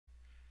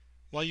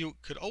While you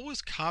could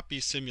always copy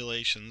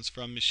simulations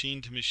from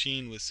machine to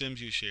machine with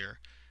SimsUshare,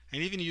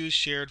 and even use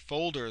shared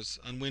folders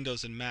on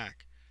Windows and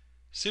Mac,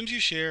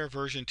 SimsUshare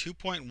version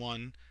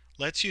 2.1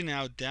 lets you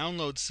now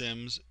download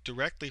Sims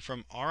directly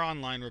from our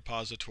online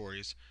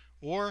repositories,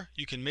 or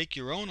you can make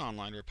your own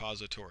online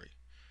repository.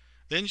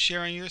 Then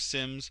sharing your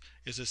Sims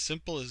is as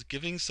simple as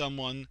giving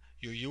someone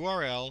your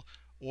URL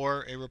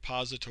or a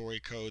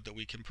repository code that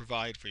we can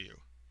provide for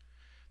you.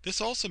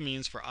 This also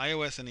means for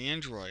iOS and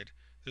Android,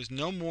 there's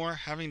no more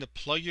having to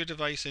plug your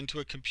device into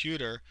a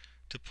computer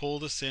to pull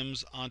the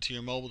Sims onto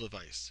your mobile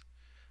device.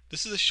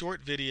 This is a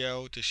short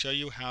video to show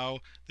you how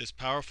this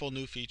powerful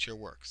new feature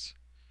works.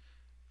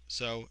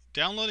 So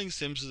downloading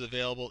Sims is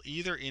available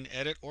either in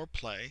Edit or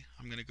Play.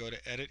 I'm going to go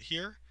to Edit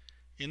here.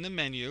 In the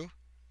menu,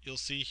 you'll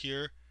see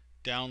here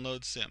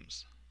Download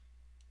Sims.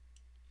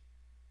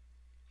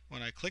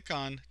 When I click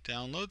on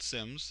Download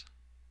Sims,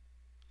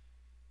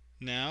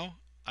 now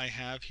I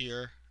have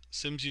here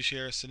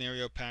SimsUshare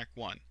Scenario Pack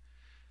 1.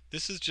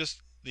 This is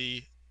just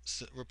the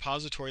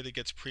repository that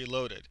gets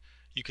preloaded.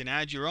 You can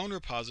add your own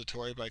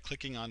repository by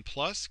clicking on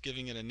plus,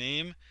 giving it a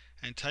name,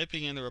 and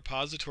typing in the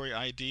repository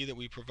ID that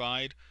we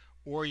provide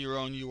or your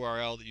own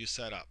URL that you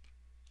set up.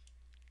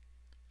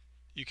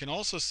 You can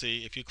also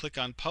see if you click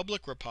on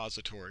Public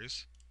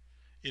Repositories,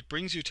 it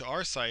brings you to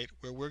our site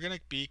where we're going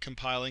to be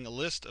compiling a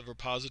list of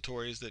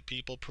repositories that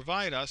people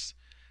provide us,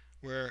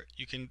 where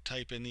you can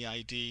type in the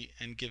ID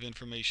and give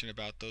information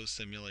about those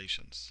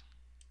simulations.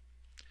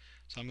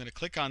 So I'm going to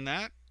click on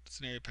that,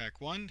 Scenario Pack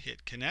 1,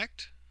 hit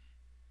Connect.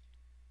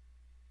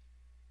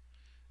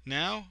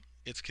 Now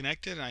it's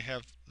connected and I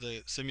have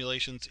the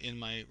simulations in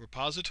my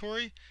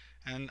repository,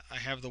 and I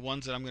have the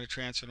ones that I'm going to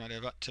transfer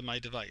to my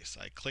device.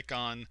 I click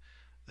on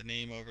the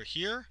name over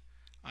here.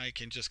 I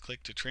can just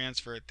click to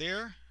transfer it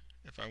there.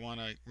 If I want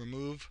to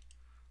remove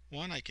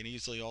one, I can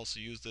easily also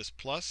use this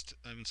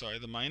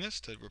the minus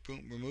to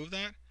remove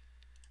that.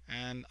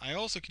 And I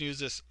also can use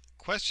this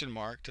question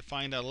mark to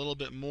find out a little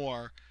bit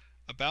more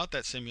about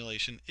that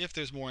simulation if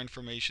there's more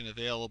information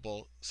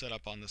available set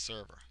up on the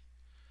server.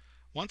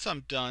 Once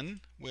I'm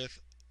done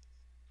with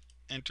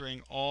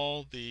entering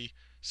all the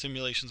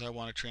simulations I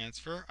want to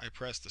transfer, I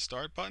press the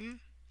Start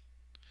button,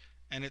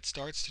 and it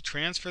starts to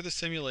transfer the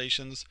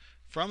simulations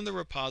from the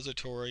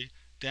repository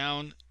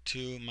down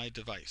to my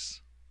device.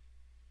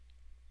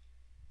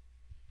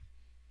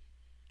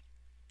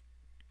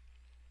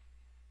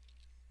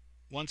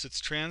 Once it's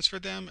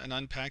transferred them and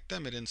unpacked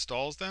them, it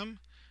installs them,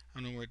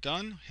 and when we're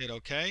done, hit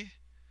OK.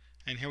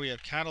 And here we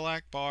have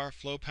Cadillac Bar,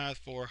 Flowpath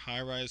 4,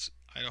 High Rise,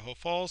 Idaho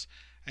Falls,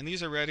 and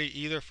these are ready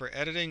either for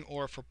editing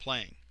or for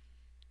playing.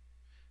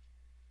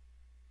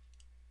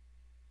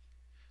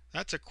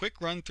 That's a quick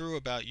run through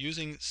about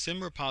using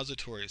sim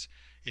repositories.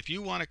 If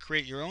you want to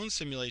create your own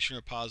simulation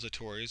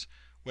repositories,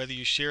 whether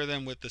you share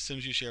them with the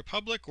SimsUshare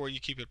public or you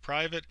keep it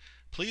private,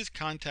 please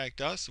contact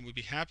us and we'd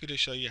be happy to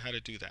show you how to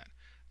do that.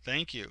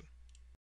 Thank you.